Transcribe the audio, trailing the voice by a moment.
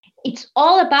it's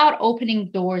all about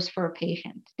opening doors for a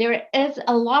patient. There is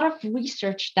a lot of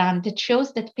research done that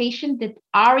shows that patients that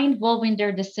are involved in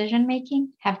their decision making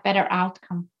have better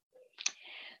outcome.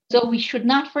 So we should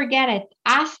not forget it.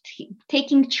 Us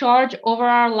taking charge over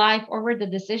our life, over the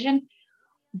decision,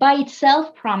 by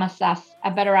itself promise us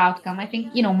a better outcome. I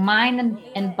think, mind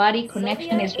and body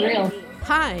connection is real.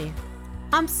 Hi,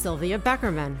 I'm Sylvia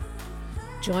Beckerman.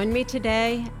 Join me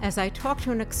today as I talk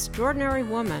to an extraordinary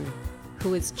woman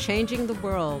who is changing the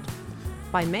world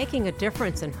by making a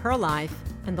difference in her life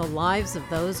and the lives of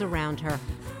those around her.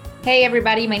 Hey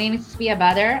everybody, my name is Sofia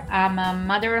Badr. I'm a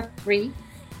mother of 3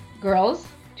 girls,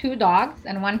 2 dogs,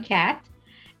 and 1 cat.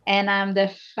 And I'm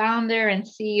the founder and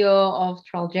CEO of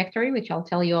Trajectory, which I'll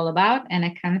tell you all about, and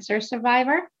a cancer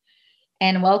survivor.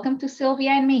 And welcome to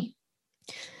Sylvia and me.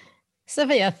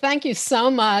 Sylvia, thank you so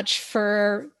much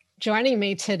for joining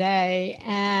me today.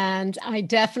 And I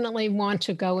definitely want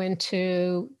to go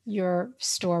into your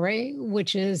story,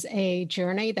 which is a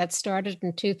journey that started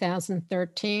in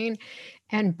 2013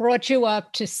 and brought you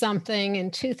up to something in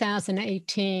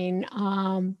 2018,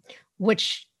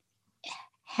 which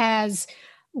has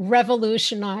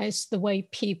revolutionized the way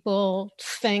people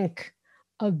think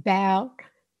about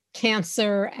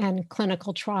cancer and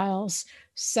clinical trials.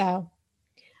 So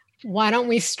why don't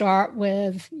we start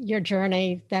with your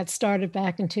journey that started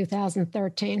back in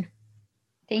 2013?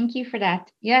 Thank you for that.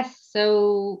 Yes.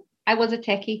 So I was a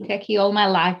techie all my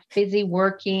life, busy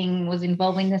working, was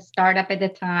involved in a startup at the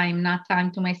time, not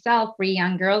time to myself, 3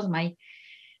 young girls. My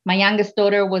youngest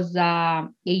daughter was a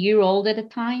year old at the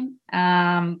time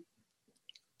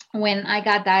when I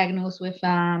got diagnosed with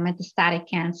metastatic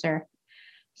cancer.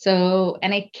 So,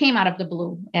 and it came out of the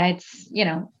blue. It's,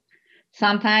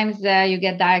 sometimes you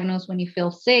get diagnosed when you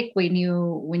feel sick, when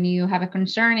you have a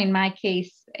concern. In my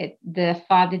case, the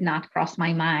thought did not cross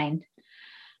my mind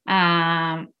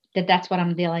that's what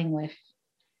I'm dealing with.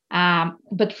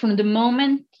 But from the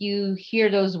moment you hear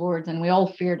those words, and we all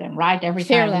fear them, right? Every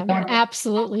time.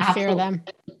 Absolutely fear them.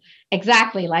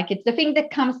 Exactly. Like it's the thing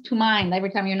that comes to mind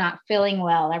every time you're not feeling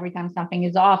well, every time something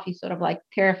is off, you sort of like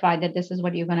terrified that this is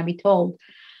what you're going to be told.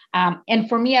 And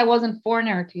for me, I wasn't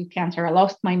foreigner to cancer. I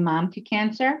lost my mom to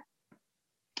cancer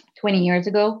 20 years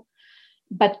ago.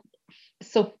 But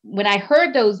so when I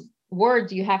heard those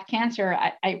words, you have cancer,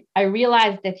 I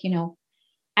realized that,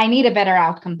 I need a better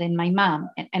outcome than my mom,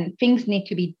 and things need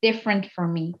to be different for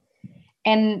me.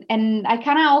 And I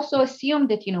kind of also assumed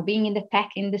that, being in the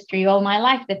tech industry all my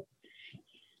life, that,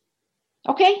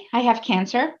 okay, I have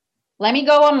cancer. Let me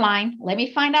go online. Let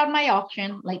me find out my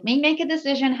option. Let me make a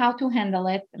decision how to handle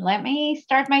it. Let me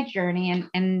start my journey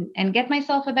and get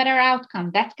myself a better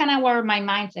outcome. That's kind of where my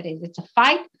mindset is. It's a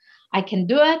fight. I can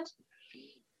do it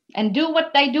and do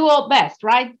what I do all best,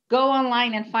 right? Go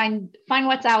online and find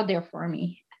what's out there for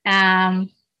me. Yeah,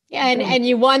 and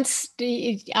you once,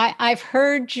 I've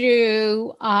heard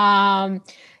you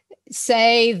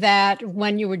say that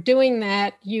when you were doing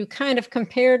that, you kind of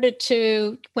compared it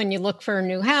to when you look for a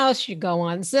new house, you go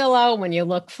on Zillow. When you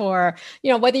look for,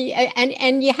 whether you,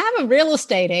 and you have a real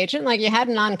estate agent, like you had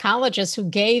an oncologist who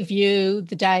gave you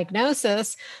the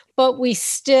diagnosis, but we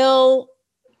still,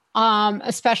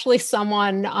 especially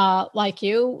someone like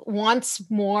you, wants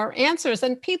more answers,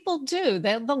 and people do.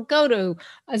 They'll go to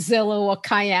a Zillow or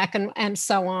Kayak and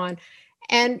so on.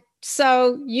 And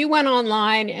so you went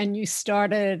online and you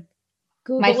started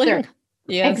Googling. My search.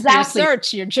 Yes,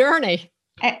 exactly. Your journey.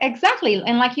 Exactly.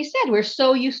 And like you said, we're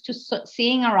so used to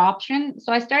seeing our option.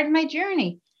 So I started my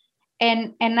journey.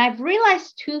 And I've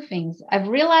realized 2 things. I've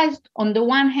realized on the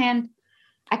one hand,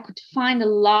 I could find a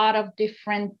lot of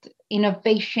different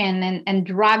innovation and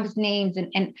drugs names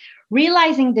and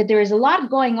realizing that there is a lot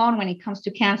going on when it comes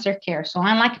to cancer care. So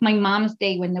unlike my mom's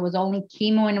day when there was only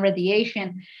chemo and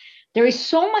radiation, there is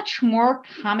so much more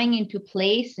coming into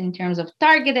place in terms of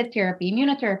targeted therapy,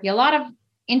 immunotherapy, a lot of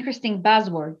interesting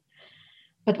buzzwords.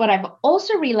 But what I've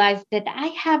also realized that I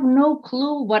have no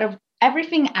clue what of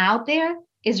everything out there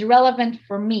is relevant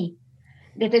for me,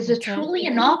 that is truly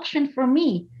an option for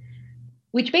me,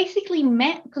 which basically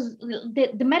meant, because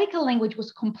the medical language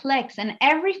was complex and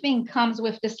everything comes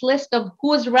with this list of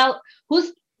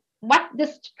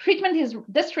this treatment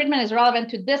is relevant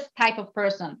to this type of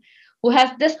person who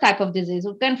has this type of disease,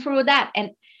 who've gone through that.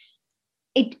 And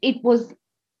it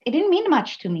didn't mean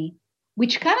much to me,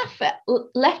 which kind of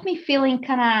left me feeling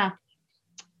kind of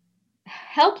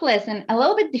helpless and a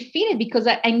little bit defeated, because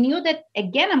I knew that,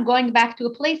 again, I'm going back to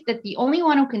a place that the only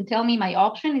one who can tell me my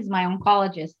option is my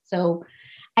oncologist. So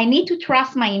I need to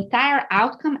trust my entire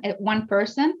outcome at one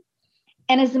person.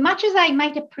 And as much as I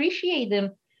might appreciate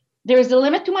them, there's a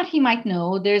limit to what he might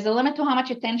know. There's a limit to how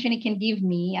much attention he can give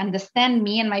me, understand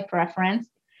me and my preference.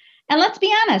 And let's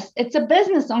be honest, it's a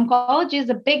business. Oncology is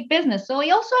a big business. So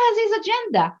he also has his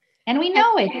agenda, and we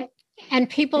know it. And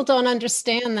people don't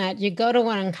understand that. You go to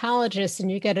an oncologist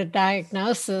and you get a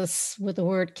diagnosis with the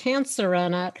word cancer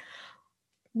in it.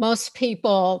 Most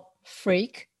people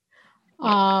freak.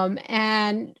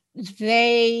 And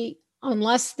they,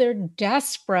 unless they're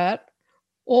desperate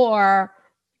or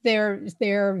they're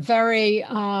very,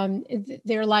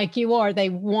 they're like you are, they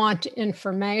want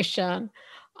information,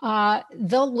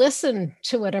 they'll listen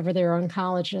to whatever their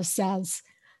oncologist says,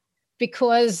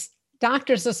 because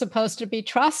doctors are supposed to be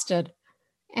trusted.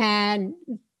 And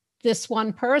this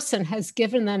one person has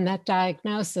given them that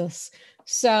diagnosis.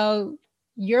 So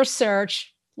your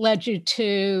search led you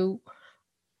to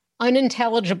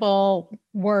unintelligible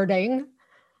wording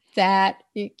that,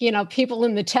 you know, people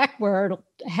in the tech world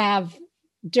have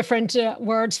different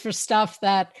words for stuff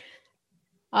that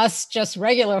us just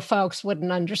regular folks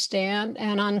wouldn't understand.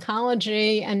 And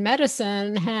oncology and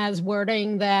medicine has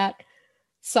wording that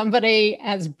somebody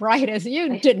as bright as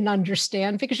you didn't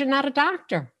understand because you're not a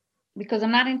doctor. Because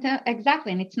I'm not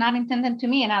exactly, and it's not intended to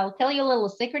me. And I'll tell you a little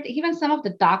secret. Even some of the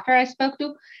doctor I spoke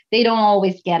to, they don't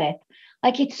always get it.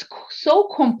 Like, it's so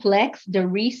complex, the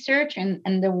research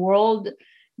and the world,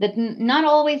 that not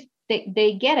always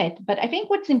they get it. But I think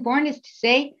what's important is to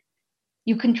say,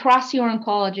 you can trust your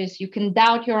oncologist, you can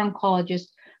doubt your oncologist,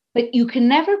 but you can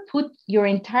never put your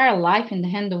entire life in the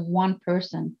hand of one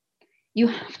person. You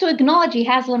have to acknowledge he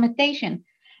has limitation.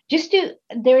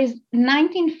 There is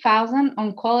 19,000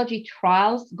 oncology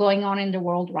trials going on in the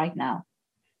world right now.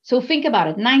 So think about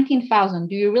it, 19,000.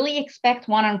 Do you really expect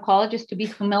one oncologist to be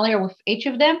familiar with each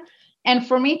of them? And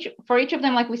for each of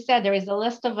them, like we said, there is a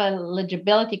list of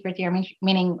eligibility criteria,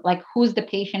 meaning like who's the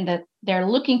patient that they're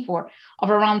looking for, of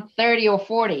around 30 or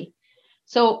 40.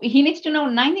 So he needs to know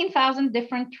 19,000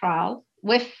 different trials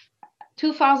with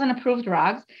 2,000 approved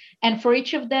drugs. And for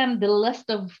each of them, the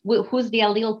list of who's the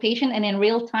ideal patient, and in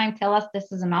real time tell us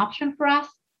this is an option for us.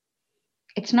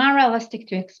 It's not realistic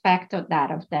to expect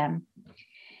that of them.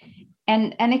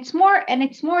 And it's more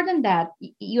than that.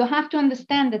 You have to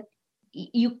understand that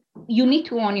you need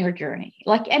to own your journey,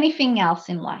 like anything else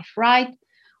in life, right?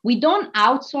 We don't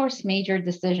outsource major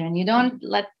decision. You don't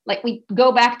we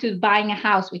go back to buying a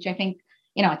house, which I think,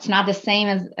 you know, it's not the same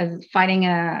as fighting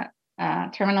a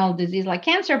terminal disease like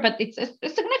cancer, but it's a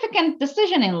significant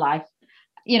decision in life.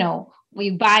 You know,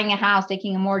 we buying a house,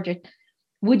 taking a mortgage.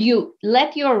 Would you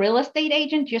let your real estate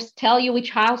agent just tell you which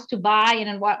house to buy and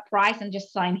at what price and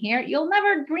just sign here? You'll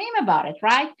never dream about it,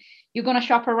 right? You're going to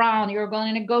shop around. You're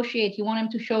going to negotiate. You want him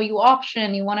to show you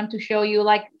option. You want him to show you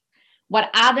like what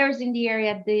others in the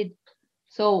area did.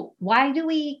 So why do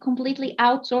we completely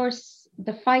outsource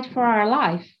the fight for our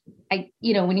life?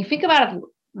 When you think about it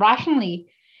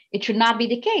rationally, it should not be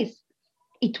the case.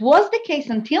 It was the case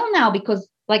until now, because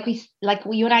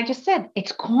you and I just said,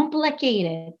 it's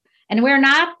complicated. And we're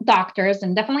not doctors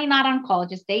and definitely not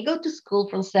oncologists. They go to school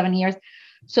for 7 years.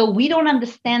 So we don't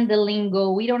understand the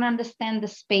lingo. We don't understand the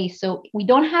space. So we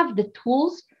don't have the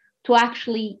tools to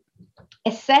actually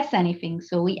assess anything.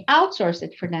 So we outsource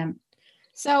it for them.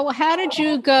 So how did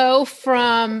you go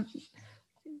from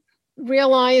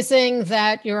realizing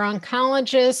that your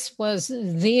oncologist was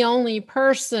the only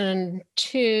person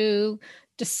to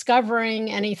discovering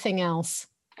anything else?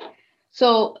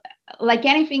 So like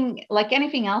anything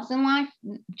else in life,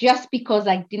 just because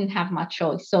I didn't have much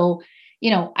choice. So,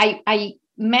 I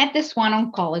met this one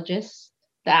oncologist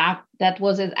that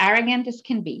was as arrogant as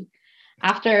can be.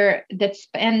 After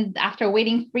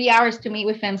waiting 3 hours to meet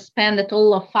with him, spend a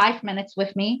total of 5 minutes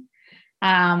with me,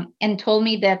 and told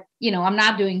me that, I'm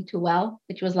not doing too well,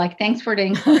 which was like, thanks for the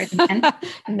encouragement.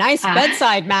 Nice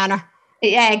bedside manner.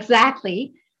 Yeah,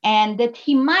 exactly. And that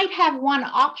he might have one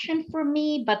option for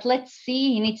me, but let's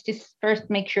see, he needs to first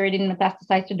make sure it didn't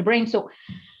metastasize to the brain. So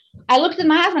I looked at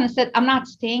my husband and said, I'm not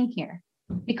staying here,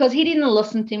 because he didn't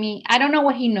listen to me. I don't know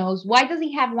what he knows. Why does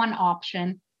he have one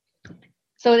option?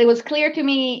 So it was clear to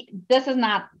me, this is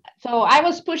not, so I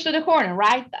was pushed to the corner,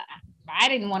 right? I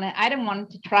didn't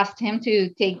want to trust him to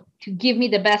give me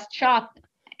the best shot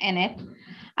in it.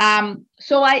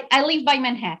 So I live by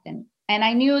Manhattan. And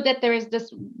I knew that there is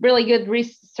this really good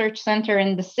research center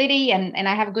in the city, and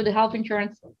I have good health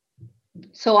insurance.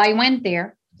 So I went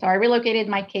there. So I relocated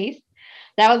my case.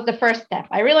 That was the first step.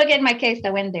 I relocated my case. I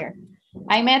went there.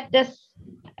 I met this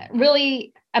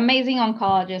really amazing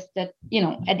oncologist that,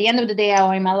 at the end of the day, I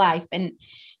owe him my life. And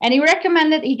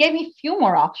he gave me a few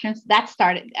more options.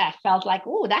 I felt like,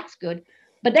 oh, that's good.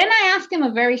 But then I asked him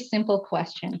a very simple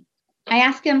question. I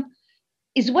asked him,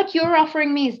 is what you're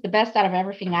offering me is the best out of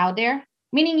everything out there?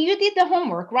 Meaning you did the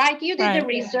homework, right? You did the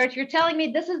research. You're telling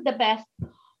me this is the best.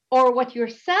 Or what you're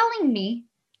selling me,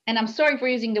 and I'm sorry for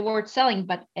using the word selling,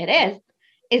 but it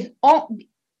is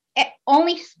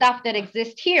only stuff that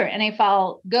exists here. And if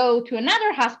I'll go to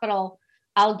another hospital,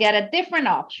 I'll get a different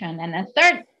option. And a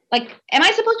third, like, am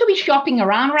I supposed to be shopping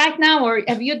around right now? Or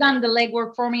have you done the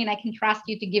legwork for me and I can trust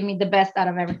you to give me the best out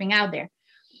of everything out there?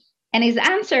 And his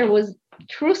answer was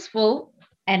truthful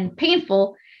and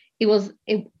painful.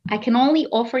 I can only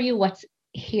offer you what's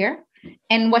here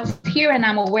and what's here and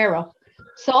I'm aware of.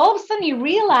 So all of a sudden you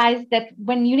realize that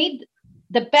when you need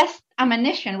the best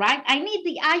ammunition, right? I need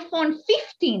the iPhone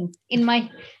 15 in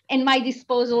my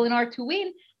disposal in order to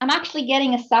win. I'm actually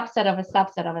getting a subset of a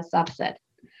subset of a subset.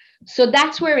 So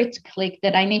that's where it's clicked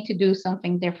that I need to do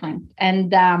something different.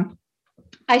 And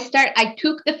I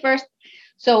took the first.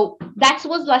 So that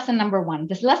was lesson number one.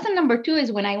 This lesson number two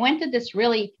is when I went to this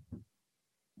really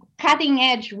cutting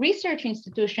edge research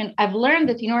institution, I've learned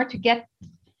that in order to get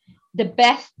the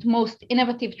best, most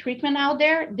innovative treatment out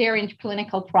there, they're in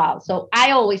clinical trials. So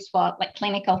I always thought like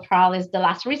clinical trial is the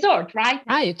last resort, right?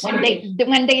 Right.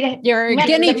 You're a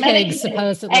guinea pig,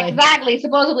 supposedly. Exactly,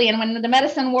 supposedly. And when the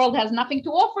medicine world has nothing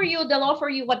to offer you, they'll offer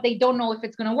you what they don't know if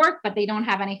it's going to work, but they don't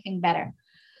have anything better.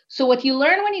 So what you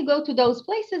learn when you go to those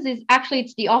places is actually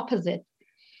it's the opposite.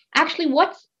 Actually,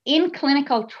 what's in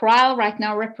clinical trial right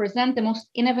now represent the most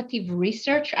innovative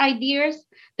research ideas,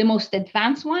 the most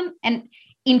advanced one. And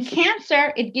in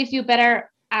cancer, it gives you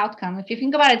better outcome. If you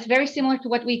think about it, it's very similar to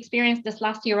what we experienced this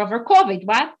last year over COVID,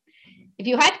 right? If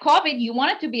you had COVID, you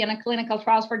wanted to be in a clinical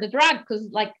trials for the drug because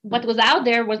like what was out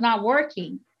there was not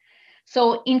working.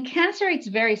 So in cancer, it's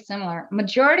very similar.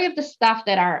 Majority of the stuff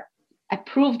that are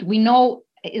approved, we know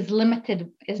is limited,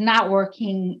 is not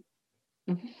working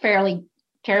fairly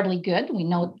terribly good. We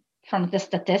know from the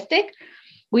statistic.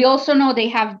 We also know they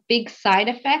have big side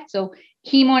effects. So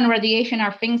chemo and radiation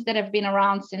are things that have been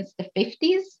around since the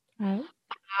 50s. Mm-hmm.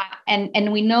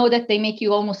 And we know that they make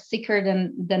you almost sicker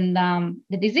than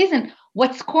the disease. And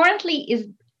what's currently is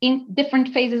in different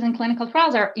phases in clinical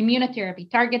trials are immunotherapy,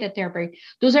 targeted therapy.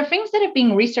 Those are things that have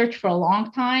been researched for a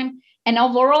long time and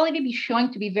overall it be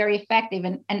showing to be very effective.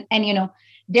 And you know,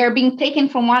 they're being taken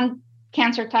from one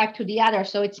cancer type to the other.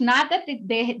 So it's not that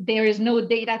there is no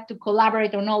data to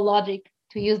collaborate or no logic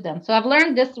to use them. So I've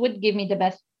learned this would give me the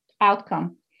best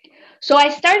outcome. So I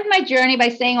started my journey by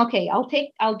saying, okay,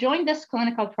 I'll join this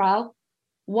clinical trial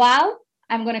while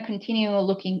I'm going to continue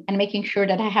looking and making sure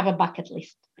that I have a bucket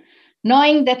list,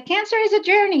 knowing that cancer is a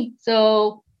journey.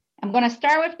 So I'm going to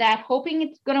start with that, hoping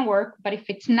it's going to work. But if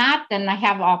it's not, then I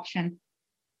have option.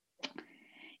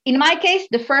 In my case,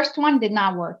 the first one did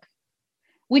not work,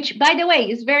 which, by the way,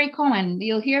 is very common.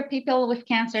 You'll hear people with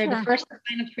cancer, sure. The first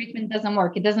line of treatment doesn't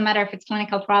work. It doesn't matter if it's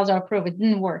clinical trials or approved. It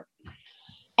didn't work.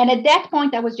 And at that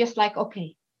point, I was just like,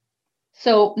 okay,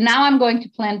 so now I'm going to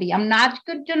plan B. I'm not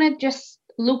going to just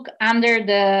look under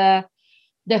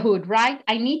the hood, right?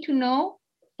 I need to know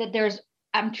that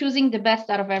I'm choosing the best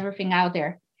out of everything out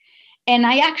there. And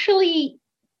I actually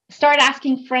started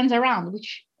asking friends around,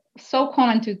 which is so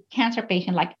common to cancer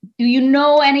patients, like, do you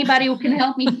know anybody who can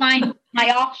help me find my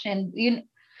option?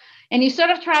 And you sort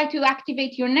of try to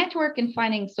activate your network and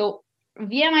finding. So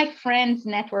via my friends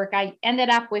network, I ended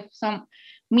up with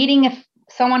meeting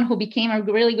someone who became a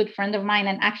really good friend of mine,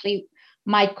 and actually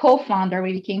my co-founder.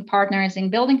 We became partners in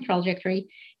building Trajectory,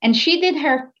 and she did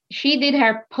her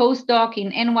postdoc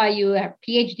in NYU, her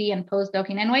PhD and postdoc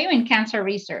in NYU in cancer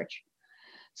research.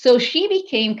 So she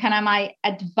became kind of my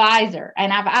advisor,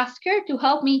 and I've asked her to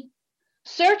help me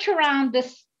search around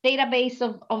this database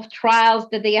of trials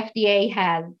that the FDA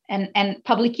has and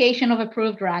publication of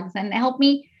approved drugs, and help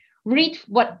me read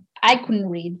what I couldn't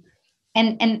read.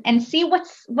 And see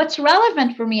what's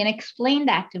relevant for me and explain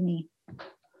that to me.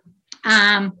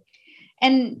 And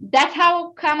that's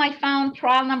how come I found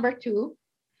trial number 2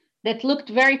 that looked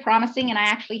very promising. And I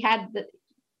actually had the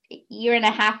year and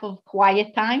a half of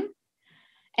quiet time.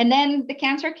 And then the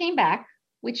cancer came back,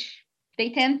 which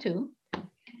they tend to.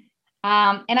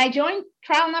 And I joined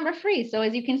trial number 3. So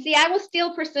as you can see, I was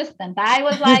still persistent. I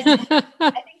was like, I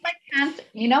think my cancer,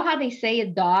 you know how they say a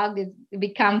dog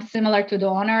becomes similar to the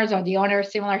owners or the owner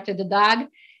similar to the dog?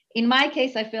 In my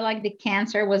case, I feel like the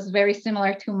cancer was very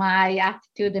similar to my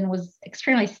attitude and was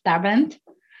extremely stubborn.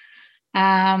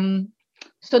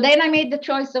 So then I made the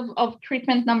choice of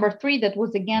treatment number 3, that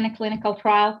was again a clinical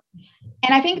trial.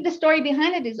 And I think the story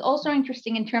behind it is also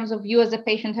interesting in terms of you as a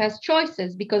patient has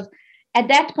choices, because at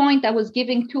that point, I was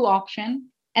giving 2 options,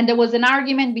 and there was an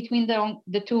argument between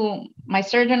the two, my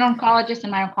surgeon oncologist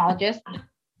and my oncologist.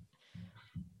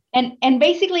 And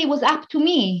basically it was up to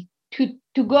me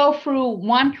to go through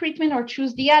one treatment or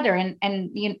choose the other. And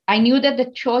I knew that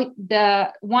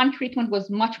the one treatment was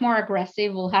much more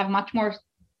aggressive, will have much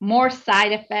more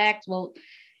side effects, will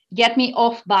get me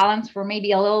off balance for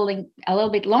maybe a little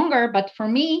bit longer. But for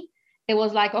me, it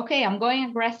was like, okay, I'm going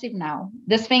aggressive now.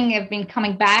 This thing has been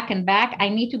coming back and back. I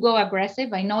need to go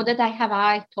aggressive. I know that I have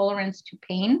high tolerance to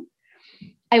pain.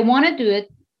 I want to do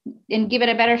it and give it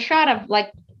a better shot of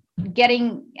like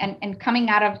getting and coming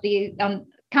out of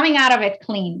it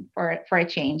clean for a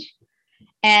change.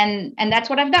 And that's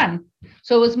what I've done.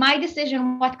 So it was my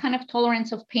decision. What kind of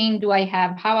tolerance of pain do I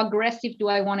have? How aggressive do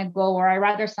I want to go? Or I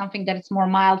rather something that is more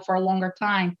mild for a longer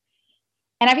time.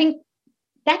 And I think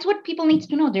that's what people need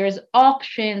to know. There's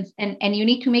options, and you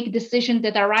need to make decisions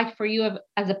that are right for you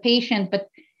as a patient. But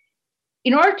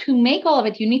in order to make all of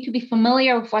it, you need to be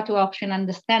familiar with what option,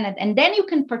 understand it, and then you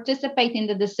can participate in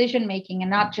the decision making and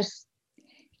not just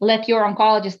let your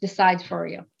oncologist decide for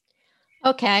you.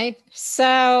 Okay,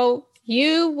 so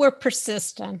you were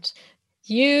persistent.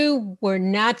 You were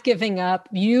not giving up.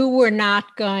 You were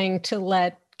not going to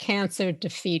let cancer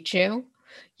defeat you.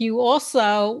 You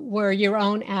also were your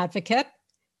own advocate.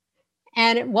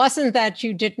 And it wasn't that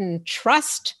you didn't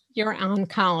trust your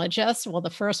oncologist. Well, the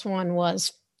first one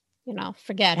was,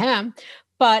 forget him,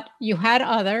 but you had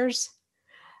others.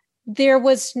 There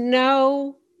was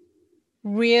no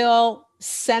real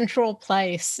central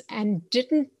place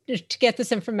to get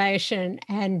this information.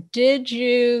 And did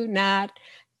you not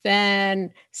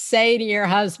then say to your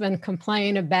husband,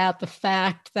 complain about the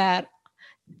fact that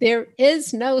there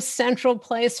is no central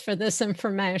place for this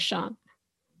information?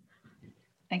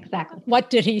 Exactly. What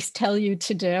did he tell you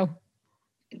to do?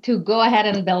 To go ahead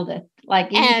and build it.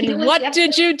 And what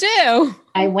did you do?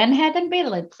 I went ahead and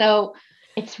built it. So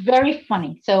it's very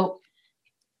funny. So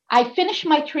I finished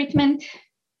my treatment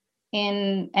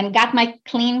and got my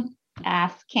clean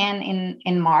scan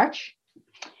in March.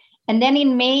 And then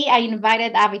in May, I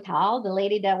invited Avital, the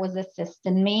lady that was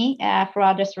assisting me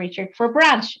throughout this research, for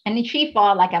brunch. And she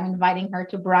thought like I'm inviting her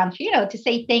to brunch, to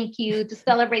say thank you, to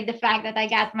celebrate the fact that I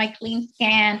got my clean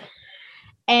scan.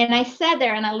 And I sat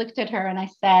there and I looked at her and I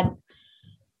said,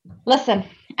 listen,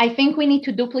 I think we need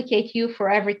to duplicate you for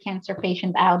every cancer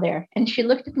patient out there. And she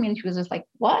looked at me and she was just like,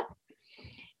 what?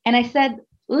 And I said,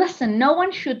 listen, no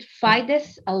one should fight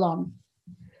this alone.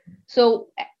 So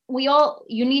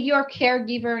you need your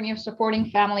caregiver and your supporting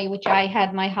family, which I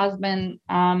had my husband,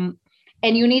 and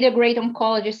you need a great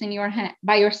oncologist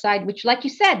by your side, which, like you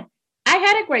said, I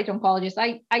had a great oncologist.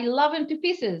 I love him to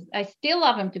pieces. I still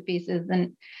love him to pieces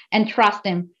and trust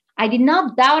him. I did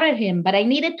not doubt him, but I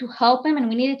needed to help him, and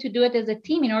we needed to do it as a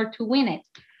team in order to win it.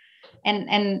 And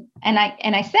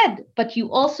I said, but we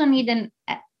also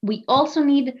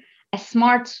need a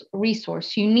smart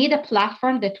resource. You need a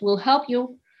platform that will help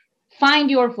you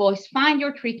find your voice, find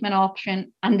your treatment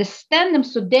option, understand them,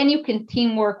 so then you can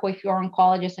teamwork with your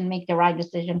oncologist and make the right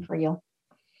decision for you.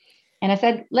 And I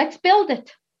said, let's build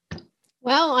it.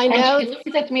 Well, I know. And she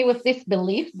looked at me with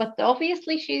disbelief, but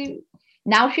obviously she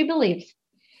believes.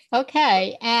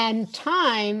 Okay. And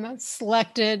Time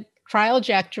selected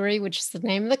Trialjectory, which is the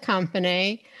name of the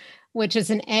company, which is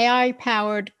an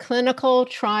AI-powered clinical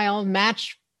trial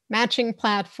matching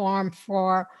platform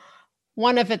for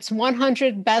one of its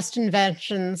 100 best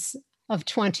inventions of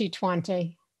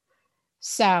 2020.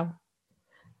 So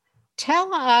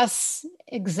tell us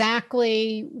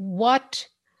exactly what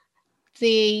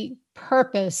the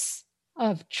purpose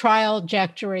of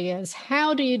Trialjectory is.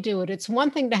 How do you do it? It's one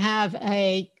thing to have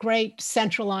a great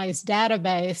centralized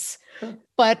database,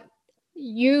 but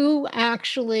you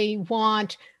actually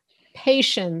want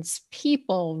patients,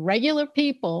 regular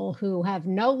people who have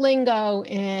no lingo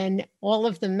in all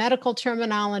of the medical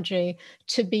terminology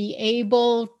to be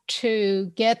able to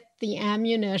get the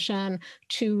ammunition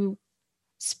to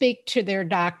speak to their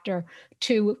doctor,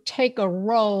 to take a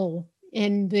role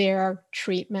in their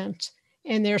treatment,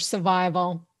 in their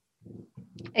survival.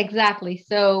 Exactly.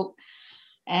 So,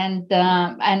 and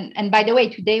by the way,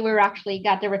 today we're actually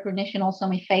got the recognition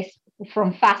also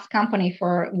from Fast Company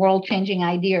for world-changing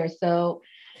ideas. So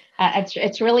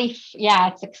it's really,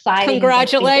 it's exciting.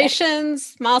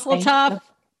 Congratulations, Mazel Tov.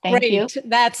 Thank you.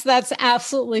 That's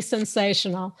absolutely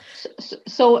sensational.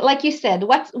 So like you said,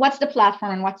 what's the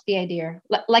platform and what's the idea?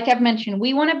 Like I've mentioned,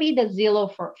 we want to be the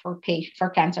Zillow for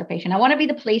cancer patient. I want to be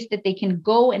the place that they can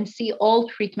go and see all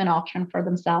treatment options for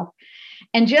themselves.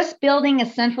 And just building a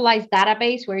centralized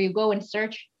database where you go and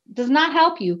search does not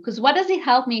help you, because what does it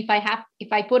help me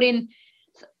if I put in,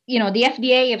 the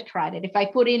FDA have tried it. If I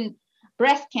put in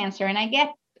breast cancer and I get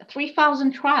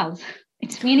 3,000 trials,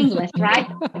 It's meaningless, right?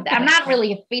 I'm not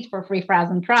really a fit for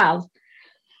 3,000 trials.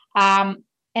 And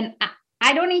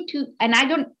I don't need to, and I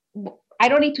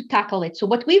don't need to tackle it. So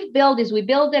what we've built is we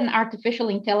build an artificial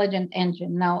intelligence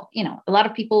engine. Now, a lot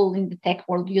of people in the tech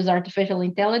world use artificial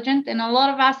intelligence, and a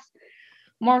lot of us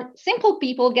more simple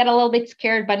people get a little bit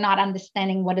scared by not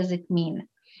understanding what does it mean.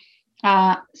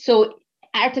 So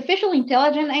artificial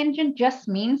intelligence engine just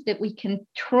means that we can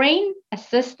train a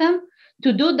system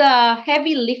to do the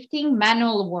heavy lifting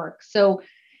manual work. So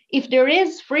if there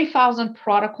is 3,000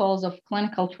 protocols of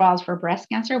clinical trials for breast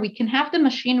cancer, we can have the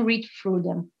machine read through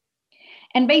them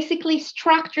and basically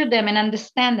structure them and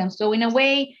understand them. So in a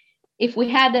way, if we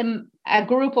had a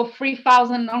group of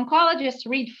 3,000 oncologists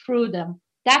read through them,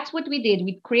 that's what we did.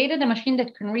 We created a machine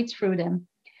that can read through them,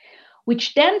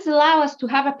 which then allow us to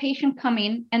have a patient come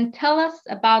in and tell us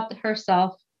about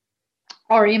herself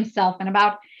or himself and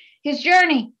about his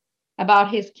journey,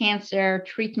 about his cancer,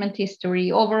 treatment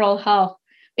history, overall health,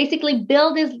 basically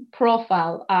build his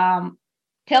profile,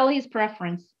 tell his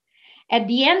preference. At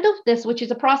the end of this, which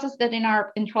is a process that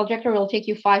in Trajectory will take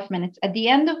you 5 minutes, at the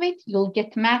end of it, you'll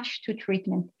get matched to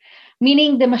treatment,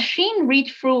 meaning the machine read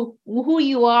through who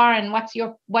you are and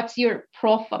what's your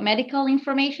medical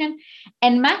information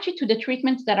and match it to the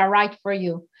treatments that are right for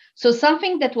you. So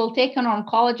something that will take an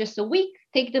oncologist a week,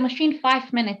 take the machine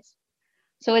 5 minutes.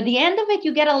 So at the end of it,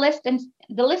 you get a list, and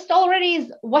the list already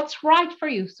is what's right for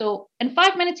you. So in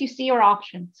 5 minutes, you see your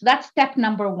options. So that's step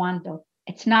number 1, though.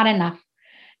 It's not enough.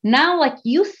 Now, like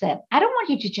you said, I don't want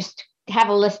you to just have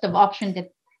a list of options that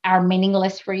are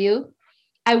meaningless for you.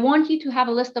 I want you to have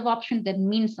a list of options that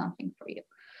mean something for you.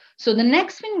 So the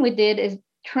next thing we did is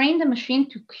train the machine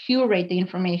to curate the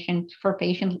information for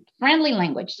patient-friendly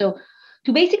language. So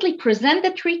to basically present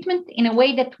the treatment in a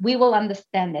way that we will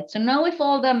understand it. So know if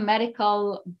all the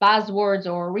medical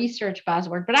buzzwords or research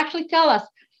buzzwords, but actually tell us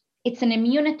it's an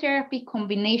immunotherapy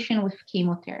combination with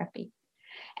chemotherapy.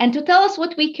 And to tell us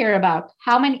what we care about,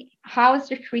 how is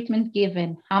the treatment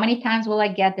given? How many times will I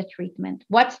get the treatment?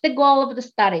 What's the goal of the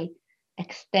study?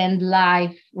 Extend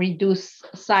life, reduce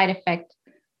side effect.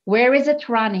 Where is it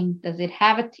running? Where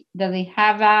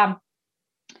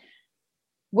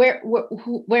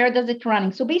does it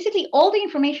running? So basically all the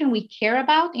information we care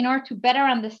about in order to better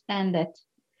understand it.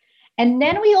 And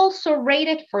then we also rate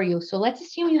it for you. So let's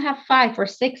assume you have 5 or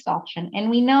 6 options.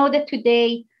 And we know that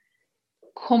today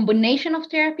combination of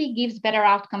therapy gives better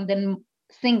outcome than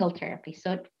single therapy.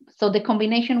 So the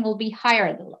combination will be higher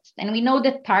at the list. And we know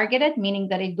that targeted, meaning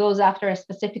that it goes after a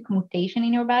specific mutation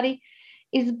in your body,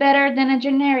 is better than a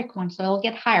generic one. So it'll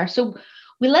get higher. So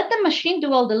we let the machine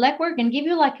do all the legwork and give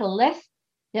you like a list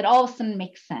that all of a sudden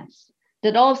makes sense,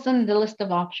 that all of a sudden the list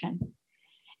of options.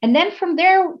 And then from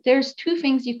there, there's 2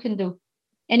 things you can do.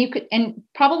 And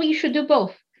probably you should do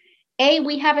both.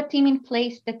 We have a team in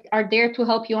place that are there to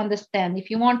help you understand. If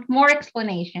you want more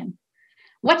explanation,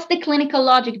 what's the clinical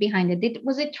logic behind it?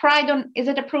 Was it tried on, is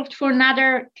it approved for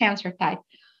another cancer type?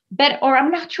 Or I'm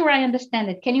not sure I understand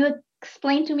it. Can you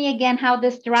explain to me again how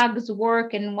this drugs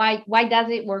work and why does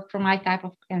it work for my type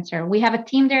of cancer? We have a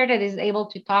team there that is able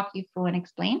to talk you through and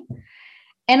explain.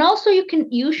 And also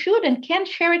you should and can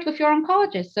share it with your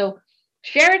oncologist. So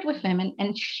share it with him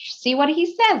and see what he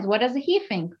says. What does he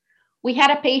think? We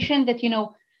had a patient that,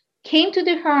 came to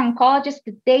her oncologist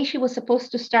the day she was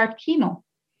supposed to start chemo,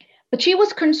 but she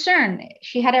was concerned.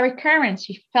 She had a recurrence.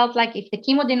 She felt like if the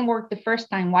chemo didn't work the first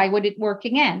time, why would it work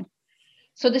again?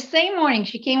 So the same morning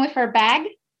she came with her bag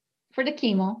for the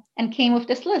chemo and came with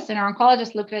this list. And our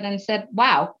oncologist looked at it and said,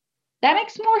 wow, that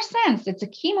makes more sense. It's a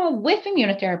chemo with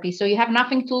immunotherapy. So you have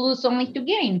nothing to lose, only to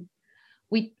gain.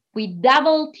 We team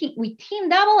double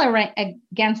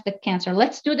against the cancer.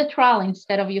 Let's do the trial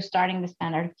instead of you starting the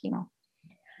standard of chemo.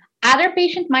 Other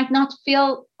patients might not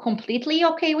feel completely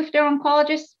okay with their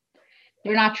oncologist.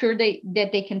 They're not sure that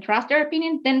they can trust their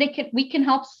opinion. Then we can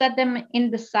help set them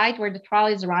in the site where the trial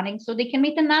is running so they can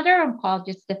meet another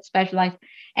oncologist that specializes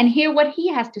and hear what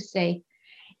he has to say.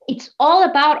 It's all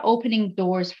about opening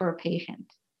doors for a patient.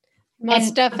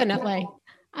 Most definitely.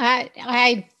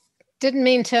 I didn't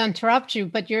mean to interrupt you,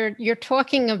 but you're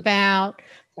talking about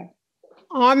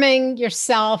arming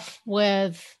yourself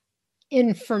with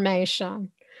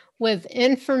information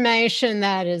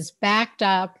that is backed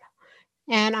up.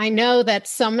 And I know that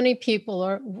so many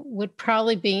people would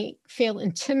probably feel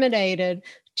intimidated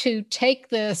to take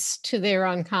this to their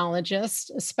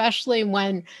oncologist, especially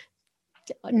when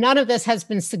none of this has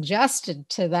been suggested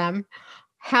to them.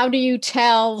 How do you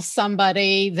tell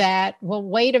somebody that, well,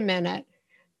 wait a minute,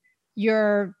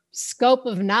 your scope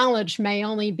of knowledge may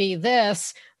only be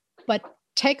this, but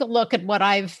take a look at what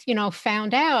I've,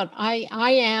 found out. I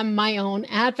am my own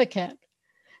advocate.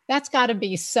 that's got to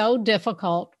be so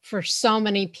difficult for so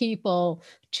many people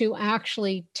to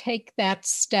actually take that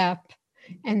step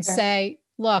and say,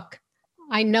 look,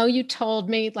 I know you told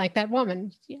me, like that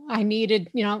woman, I needed,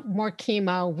 more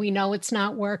chemo. We know it's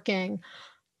not working.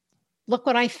 Look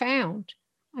what I found.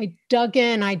 I dug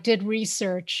in, I did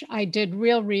research, I did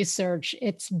real research.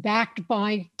 It's backed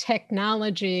by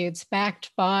technology. It's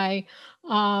backed by,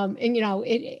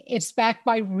 it's backed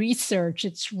by research.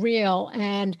 It's real.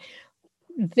 And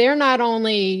they're not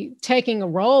only taking a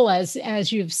role,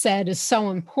 as you've said, is so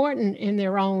important in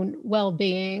their own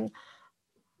well-being,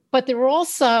 but they're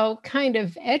also kind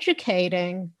of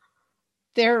educating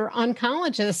their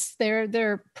oncologists,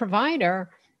 their provider,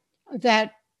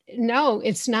 that no,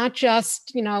 it's not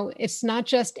just, it's not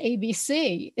just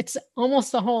ABC. It's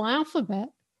almost the whole alphabet.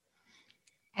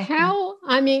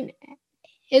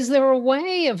 Is there a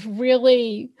way of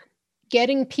really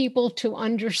getting people to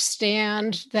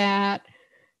understand that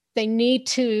they need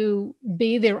to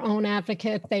be their own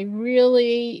advocate?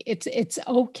 It's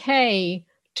okay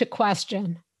to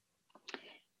question.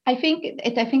 I think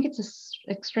it's an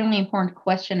extremely important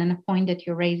question and a point that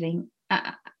you're raising.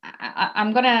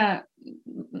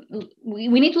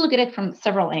 We need to look at it from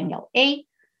several angles.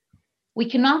 We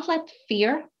cannot let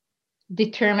fear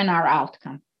determine our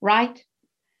outcome, right?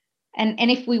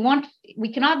 And if we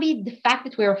cannot be the fact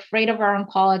that we're afraid of our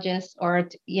oncologist or,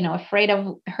 afraid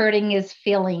of hurting his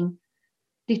feeling,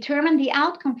 determine the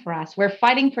outcome for us. We're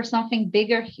fighting for something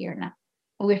bigger here now.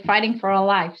 We're fighting for our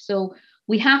life. So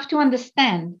we have to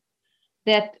understand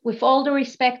that, with all the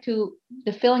respect to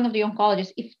the feeling of the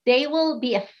oncologist, if they will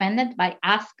be offended by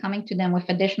us coming to them with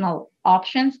additional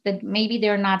options, that maybe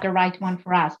they're not the right one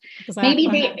for us. Exactly.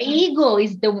 Maybe their ego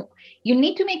is you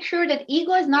need to make sure that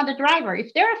ego is not the driver.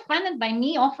 If they're offended by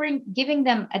me giving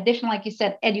them additional, like you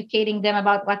said, educating them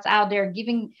about what's out there,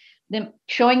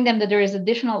 showing them that there is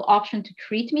additional option to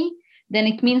treat me, then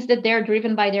it means that they're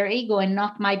driven by their ego and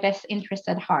not my best interest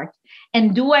at heart.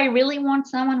 And do I really want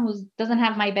someone who doesn't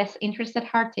have my best interest at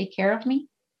heart take care of me?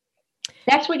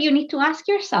 That's what you need to ask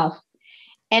yourself.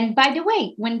 And by the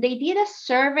way, when they did a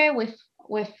survey with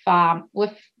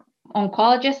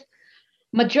oncologists,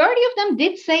 majority of them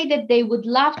did say that they would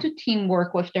love to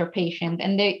teamwork with their patient,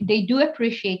 and they do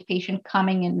appreciate patient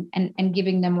coming and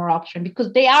giving them more option,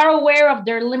 because they are aware of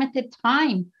their limited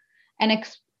time and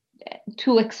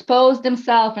to expose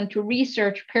themselves and to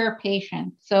research per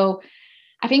patient. So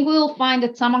I think we will find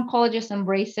that some oncologists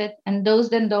embrace it, and those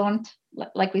that don't,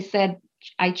 like we said,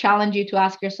 I challenge you to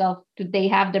ask yourself, do they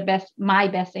have my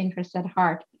best interest at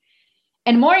heart?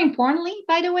 And more importantly,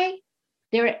 by the way,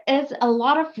 there is a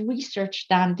lot of research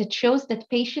done that shows that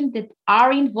patients that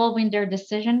are involved in their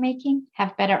decision-making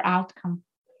have better outcome.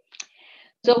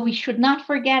 So we should not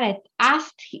forget it.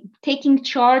 Us taking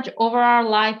charge over our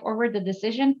life, over the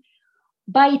decision,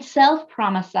 by itself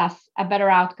promise us a better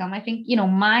outcome. I think,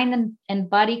 mind and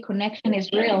body connection is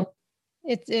real.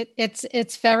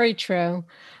 It's very true.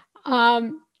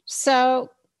 So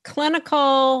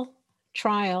clinical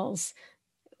trials,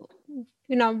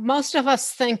 most of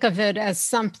us think of it as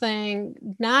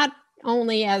something, not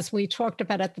only as we talked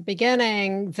about at the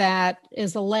beginning, that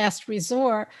is a last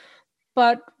resort,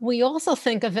 but we also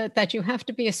think of it that you have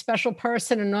to be a special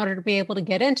person in order to be able to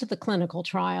get into the clinical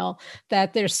trial,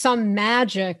 that there's some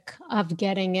magic of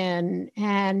getting in.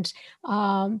 And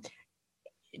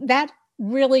that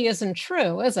really isn't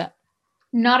true, is it?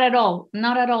 Not at all.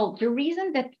 Not at all. The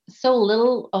reason that so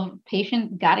little of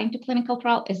patient got into clinical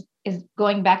trial is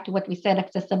going back to what we said,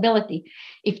 accessibility.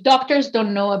 If doctors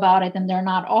don't know about it and they're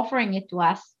not offering it to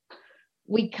us,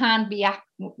 we can't be,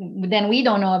 then we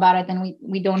don't know about it and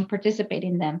we don't participate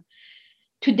in them.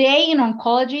 Today in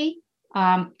oncology,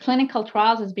 clinical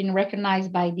trials has been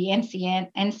recognized by the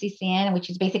NCCN, which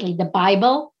is basically the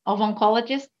Bible of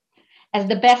oncologists, as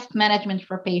the best management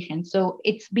for patients. So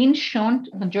it's been shown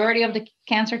to the majority of the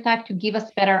cancer type to give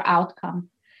us better outcome.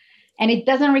 And it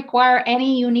doesn't require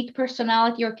any unique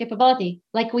personality or capability.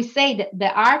 Like we say,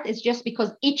 the art is just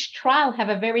because each trial have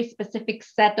a very specific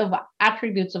set of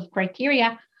attributes of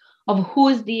criteria of who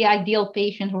is the ideal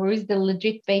patient, who is the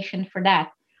legit patient for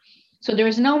that. So there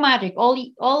is no magic.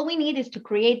 All we need is to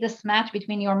create this match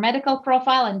between your medical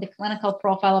profile and the clinical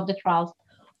profile of the trials.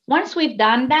 Once we've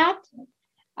done that,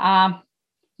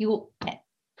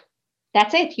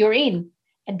 that's it, you're in.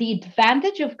 The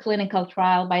advantage of clinical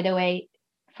trial, by the way,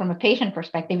 from a patient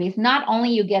perspective, is not only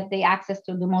you get the access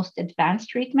to the most advanced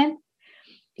treatment,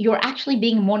 you're actually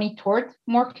being monitored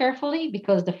more carefully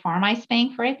because the pharma is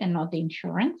paying for it and not the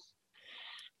insurance.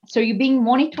 So you're being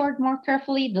monitored more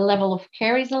carefully. The level of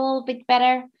care is a little bit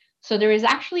better. So there is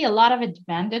actually a lot of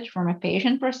advantage from a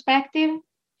patient perspective.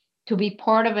 to be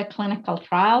part of a clinical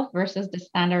trial versus the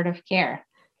standard of care.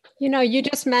 You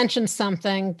just mentioned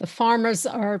something. The farmers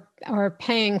are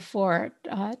paying for it.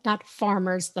 Not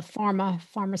farmers, the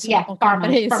pharmaceutical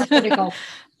companies. Pharmaceutical.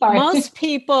 Sorry. Most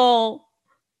people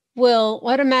will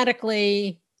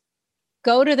automatically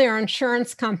go to their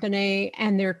insurance company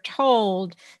and they're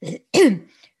told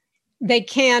they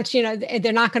can't,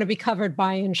 they're not going to be covered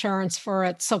by insurance for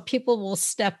it. So people will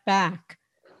step back.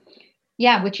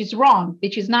 Yeah, which is wrong,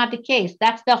 which is not the case.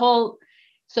 That's the whole.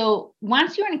 So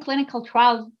once you're in clinical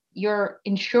trials, your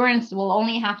insurance will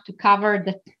only have to cover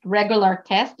the regular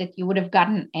test that you would have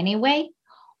gotten anyway.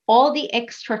 All the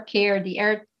extra care,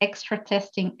 the extra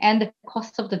testing, and the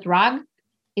cost of the drug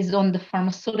is on the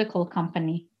pharmaceutical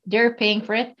company. They're paying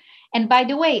for it. And by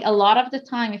the way, a lot of the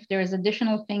time, if there is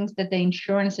additional things that the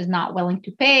insurance is not willing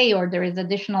to pay, or there is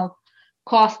additional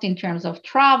cost in terms of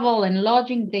travel and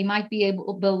lodging, they might be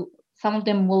able, some of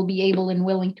them will be able and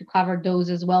willing to cover those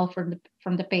as well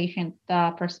from the patient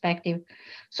perspective.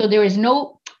 So there is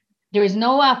no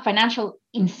financial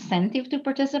incentive to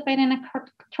participate in a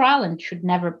trial, and should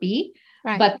never be.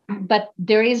 Right. But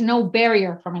there is no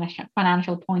barrier from a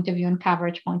financial point of view and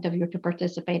coverage point of view to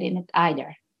participate in it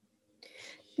either.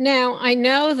 Now, I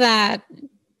know that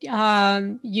how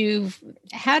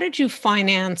did you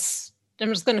finance? I'm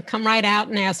just going to come right out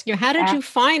and ask you, how did you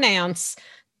finance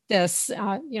this?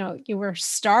 You were a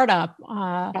startup.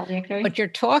 What you're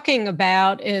talking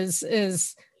about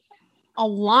is a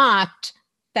lot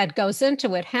that goes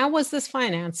into it. How was this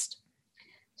financed?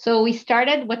 So we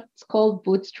started what's called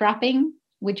bootstrapping,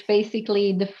 which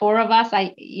basically the four of us,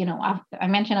 I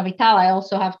mentioned Avital, I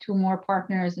also have two more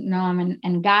partners, Noam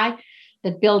and Guy,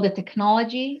 that build the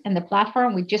technology and the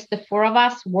platform with just the four of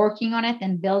us working on it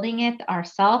and building it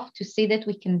ourselves to see that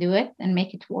we can do it and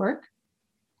make it work.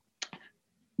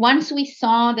 Once we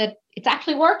saw that it's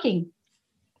actually working,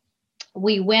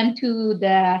 we went to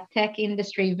the tech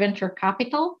industry venture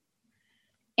capital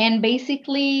and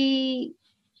basically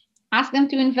ask them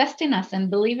to invest in us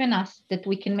and believe in us that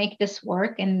we can make this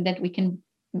work and that we can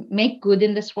make good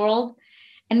in this world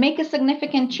and make a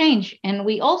significant change. And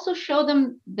we also show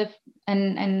them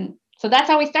and so that's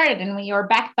how we started. And we are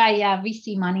backed by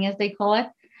VC money, as they call it.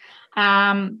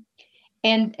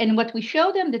 And what we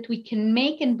show them that we can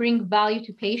make and bring value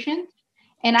to patients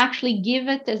and actually give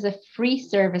it as a free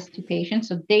service to patients,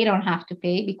 so they don't have to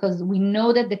pay, because we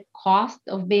know that the cost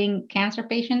of being a cancer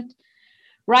patient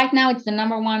right now, it's the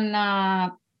number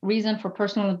one reason for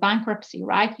personal bankruptcy,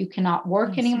 right? You cannot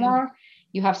work anymore.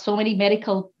 You have so many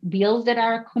medical bills that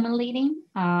are accumulating,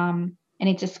 and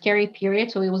it's a scary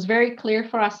period. So it was very clear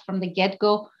for us from the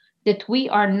get-go that we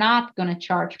are not going to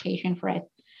charge patient for it.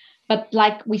 But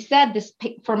like we said,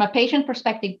 from a patient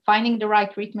perspective, finding the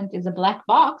right treatment is a black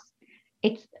box.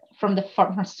 It's from the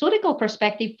pharmaceutical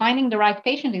perspective, finding the right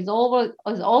patient is also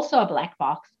a black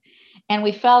box. And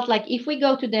we felt like if we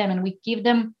go to them and we give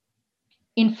them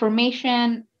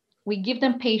information, we give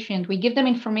them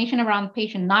information around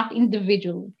patient, not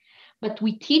individually, but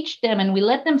we teach them and we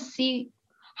let them see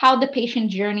how the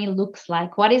patient journey looks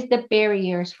like. What is the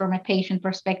barriers from a patient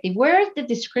perspective? Where is the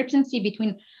discrepancy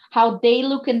between how they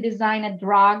look and design a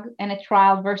drug and a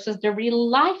trial versus the real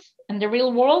life and the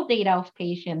real world data of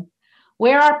patients?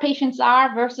 Where our patients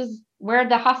are versus where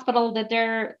the hospital that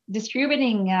they're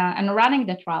distributing and running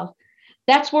the trials.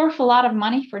 That's worth a lot of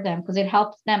money for them because it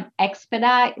helps them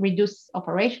reduce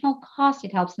operational costs.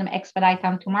 It helps them expedite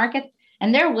time to market,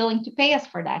 and they're willing to pay us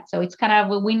for that. So it's kind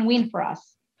of a win-win for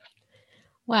us.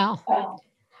 Well,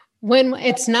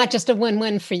 it's not just a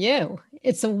win-win for you.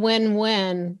 It's a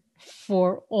win-win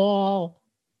for all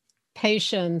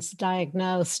patients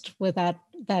diagnosed with that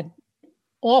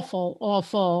awful,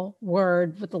 awful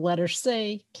word with the letter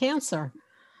C, cancer.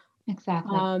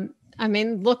 Exactly. I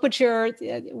mean, look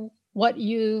what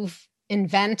you've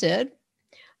invented,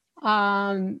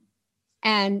 and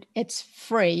it's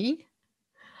free.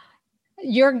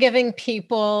 You're giving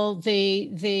people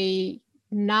the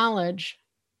knowledge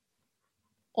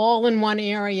all in one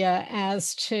area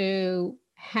as to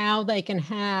how they can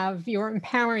you're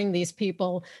empowering these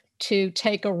people to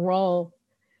take a role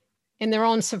in their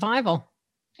own survival.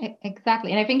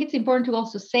 Exactly. And I think it's important to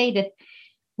also say that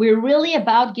we're really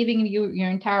about giving you your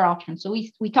entire option. So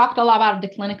we talked a lot about the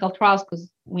clinical trials because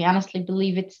we honestly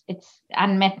believe it's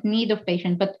unmet need of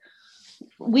patients, but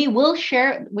we will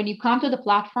share when you come to the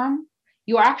platform,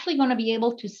 you are actually going to be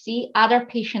able to see other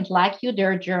patients like you,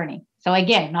 their journey. So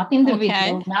again, not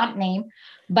individual, not name,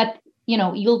 but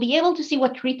you'll be able to see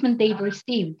what treatment they've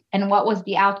received and what was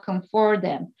the outcome for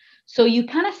them. So you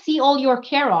kind of see all your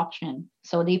care options.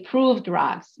 So the approved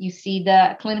drugs, you see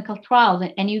the clinical trials,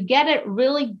 and you get a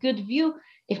really good view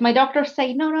If my doctor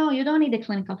say, no, you don't need a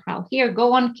clinical trial. Here, go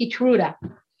on Keytruda.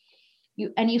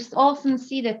 You also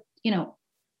see that,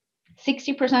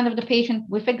 60% of the patient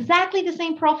with exactly the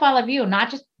same profile of you, not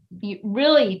just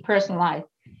really personalized,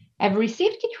 have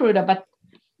received Keytruda, but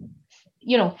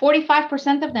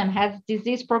 45% of them has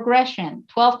disease progression.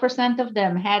 12% of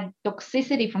them had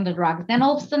toxicity from the drugs. Then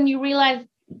all of a sudden you realize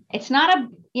it's not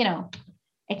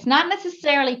it's not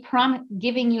necessarily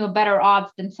giving you a better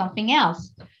odds than something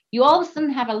else. You all of a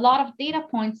sudden have a lot of data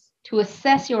points to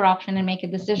assess your option and make a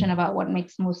decision about what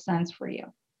makes most sense for you.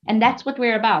 And that's what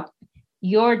we're about.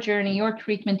 Your journey, your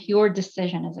treatment, your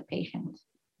decision as a patient.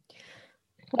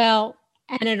 Well,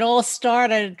 and it all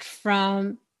started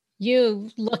from you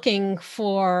looking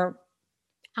for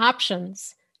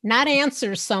options, not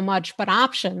answers so much, but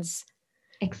options.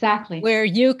 Exactly. Where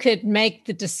you could make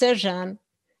the decision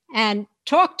and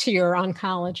talk to your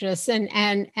oncologist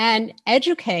and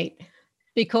educate.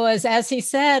 Because as he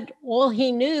said, all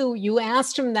he knew, you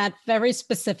asked him that very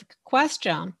specific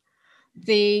question.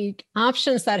 The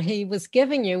options that he was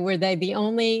giving you, were they the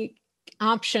only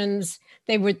options?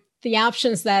 They were the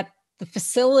options that the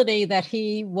facility that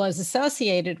he was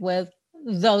associated with,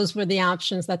 those were the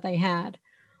options that they had.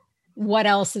 What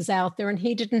else is out there? And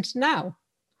he didn't know.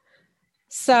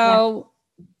 So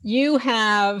you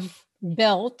have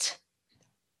built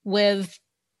with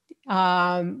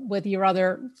your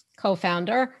other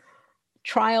co-founder,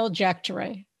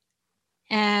 Trialjectory.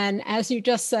 And as you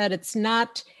just said, it's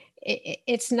not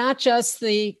just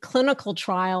the clinical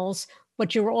trials,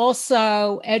 but you're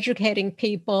also educating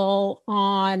people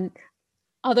on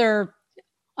other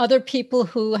people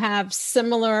who have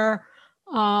similar,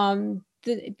 have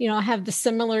the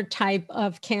similar type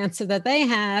of cancer that they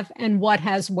have, and what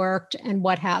has worked and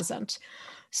what hasn't.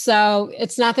 So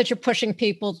it's not that you're pushing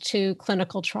people to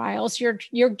clinical trials.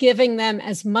 You're giving them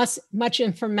as much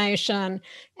information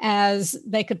as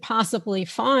they could possibly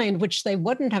find, which they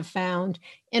wouldn't have found,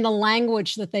 in a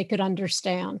language that they could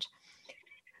understand.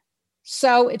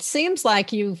 So it seems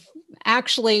like you've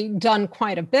actually done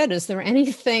quite a bit. Is there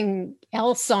anything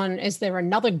else is there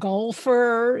another goal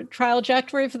for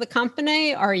Trialjectory for the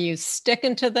company? Are you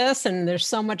sticking to this and there's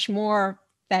so much more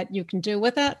that you can do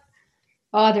with it?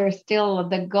 Oh,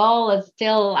 the goal is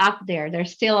still up there.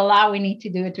 There's still a lot we need to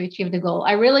do to achieve the goal.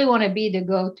 I really want to be the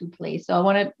go-to place. So I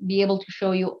want to be able to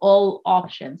show you all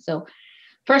options. So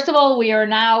first of all, we are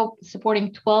now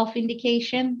supporting 12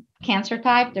 indication cancer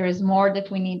type. There is more that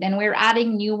we need, and we're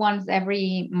adding new ones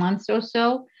every month or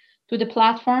so to the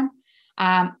platform.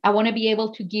 I want to be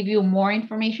able to give you more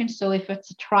information. So if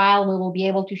it's a trial, we will be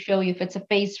able to show you if it's a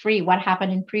phase 3, what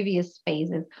happened in previous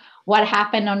phases, what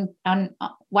happened on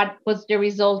what was the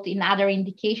result in other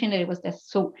indication that it was this.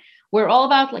 So we're all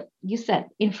about, like you said,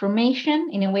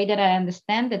 information in a way that I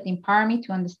understand, that empower me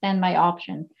to understand my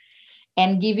options,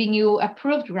 and giving you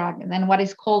approved drug, and then what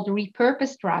is called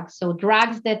repurposed drugs. So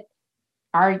drugs that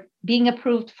are being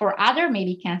approved for other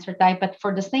maybe cancer type, but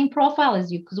for the same profile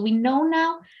as you, because we know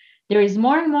now there is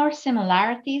more and more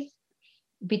similarities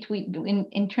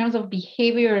in terms of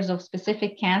behaviors of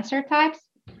specific cancer types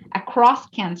across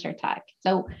cancer types.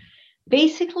 So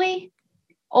basically,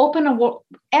 open a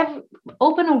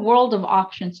world of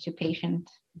options to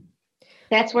patients.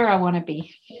 That's where I want to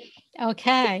be.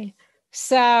 Okay.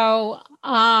 So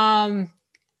I'm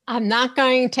not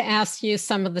going to ask you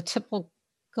some of the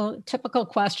typical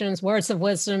questions, words of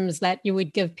wisdoms that you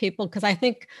would give people, because I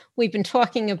think we've been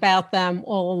talking about them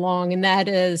all along, and that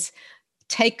is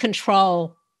take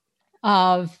control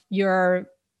of your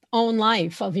own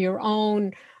life, of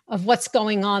what's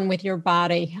going on with your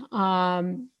body.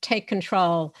 Take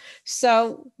control.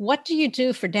 So what do you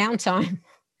do for downtime?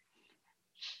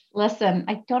 Listen,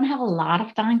 I don't have a lot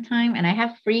of downtime, and I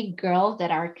have 3 girls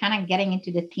that are kind of getting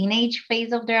into the teenage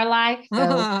phase of their life.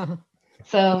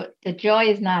 So the joy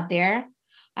is not there.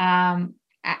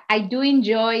 I do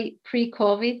enjoy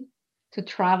pre-COVID to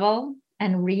travel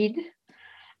and read.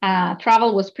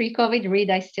 Travel was pre-COVID, read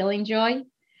I still enjoy.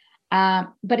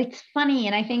 But it's funny,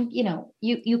 and I think,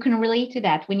 you can relate to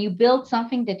that. When you build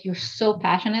something that you're so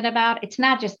passionate about, it's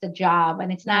not just a job, and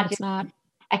it's not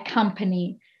a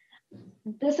company.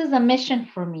 This is a mission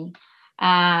for me.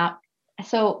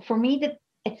 So for me, that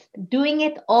it's doing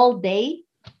it all day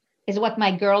is what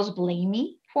my girls blame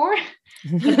me for,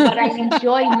 but what I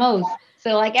enjoy most.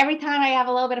 So like every time I have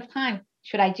a little bit of time,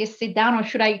 should I just sit down, or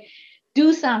should I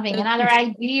do something, another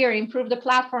idea, or improve the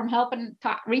platform, help and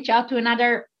reach out to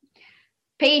another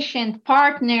patient,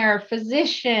 partner,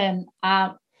 physician.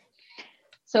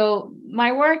 So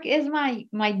my work is my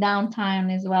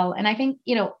downtime as well. And I think,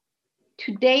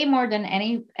 today more than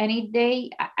any day.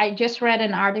 I just read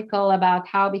an article about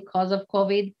how because of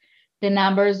COVID, the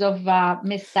numbers of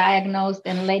misdiagnosed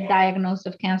and late diagnosed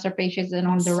of cancer patients are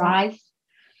on the rise.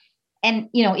 And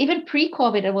even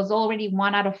pre-COVID, it was already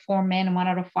 1 out of 4 men and 1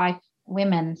 out of 5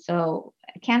 women. So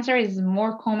cancer is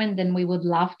more common than we would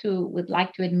like to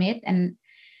admit. And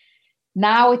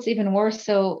now it's even worse.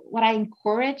 So what I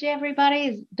encourage everybody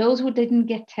is those who didn't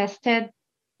get tested,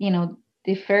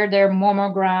 defer their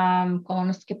mammogram,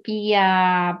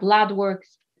 colonoscopy, blood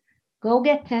works, go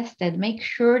get tested. Make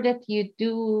sure that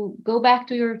you go back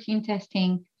to your routine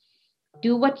testing.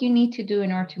 Do what you need to do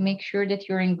in order to make sure that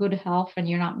you're in good health and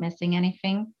you're not missing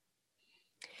anything.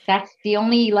 That's the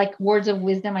only words of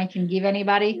wisdom I can give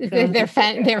anybody. They're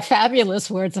fabulous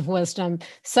words of wisdom.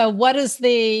 So what is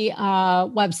the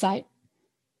website?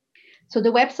 So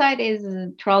the website is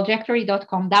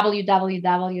trajectory.com,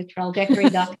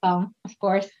 www.trajectory.com, of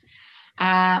course.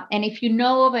 And if you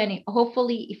know of any,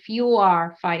 hopefully if you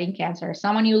are fighting cancer,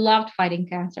 someone you loved fighting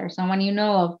cancer, someone you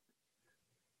know of,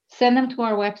 send them to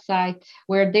our website.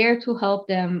 We're there to help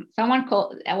them.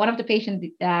 One of the patients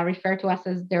referred to us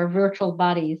as their virtual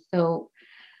buddies. So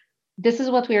this is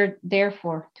what we're there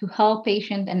for, to help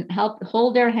patients and help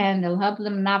hold their hand and help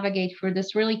them navigate through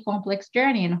this really complex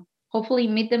journey and hopefully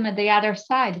meet them at the other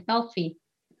side healthy.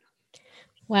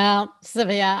 Well,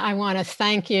 Silvia, I want to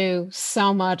thank you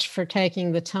so much for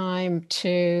taking the time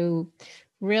to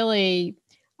really,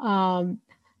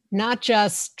 not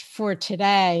just for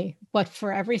today, but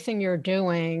for everything you're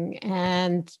doing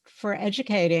and for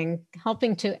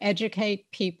helping to educate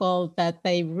people that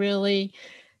they really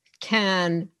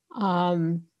can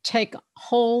take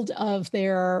hold of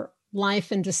their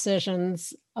life and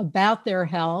decisions about their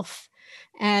health.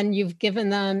 And you've given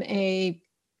them a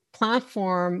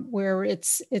platform where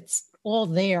it's all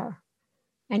there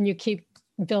and you keep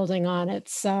building on it.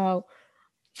 So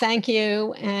thank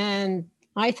you. And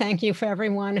I thank you for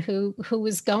everyone who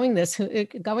is going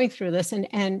through this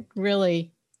and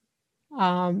really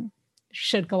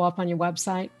should go up on your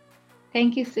website.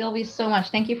 Thank you, Sylvie, so much.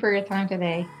 Thank you for your time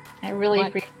today. I really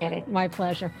appreciate it. My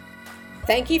pleasure.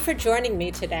 Thank you for joining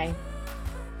me today.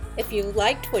 If you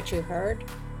liked what you heard,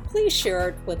 please share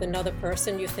it with another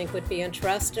person you think would be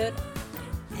interested.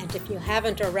 And if you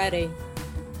haven't already,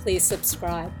 please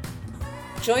subscribe.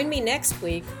 Join me next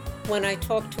week when I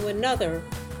talk to another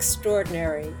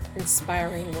extraordinary,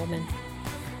 inspiring woman.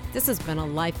 This has been a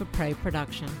Life of Prey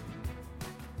production.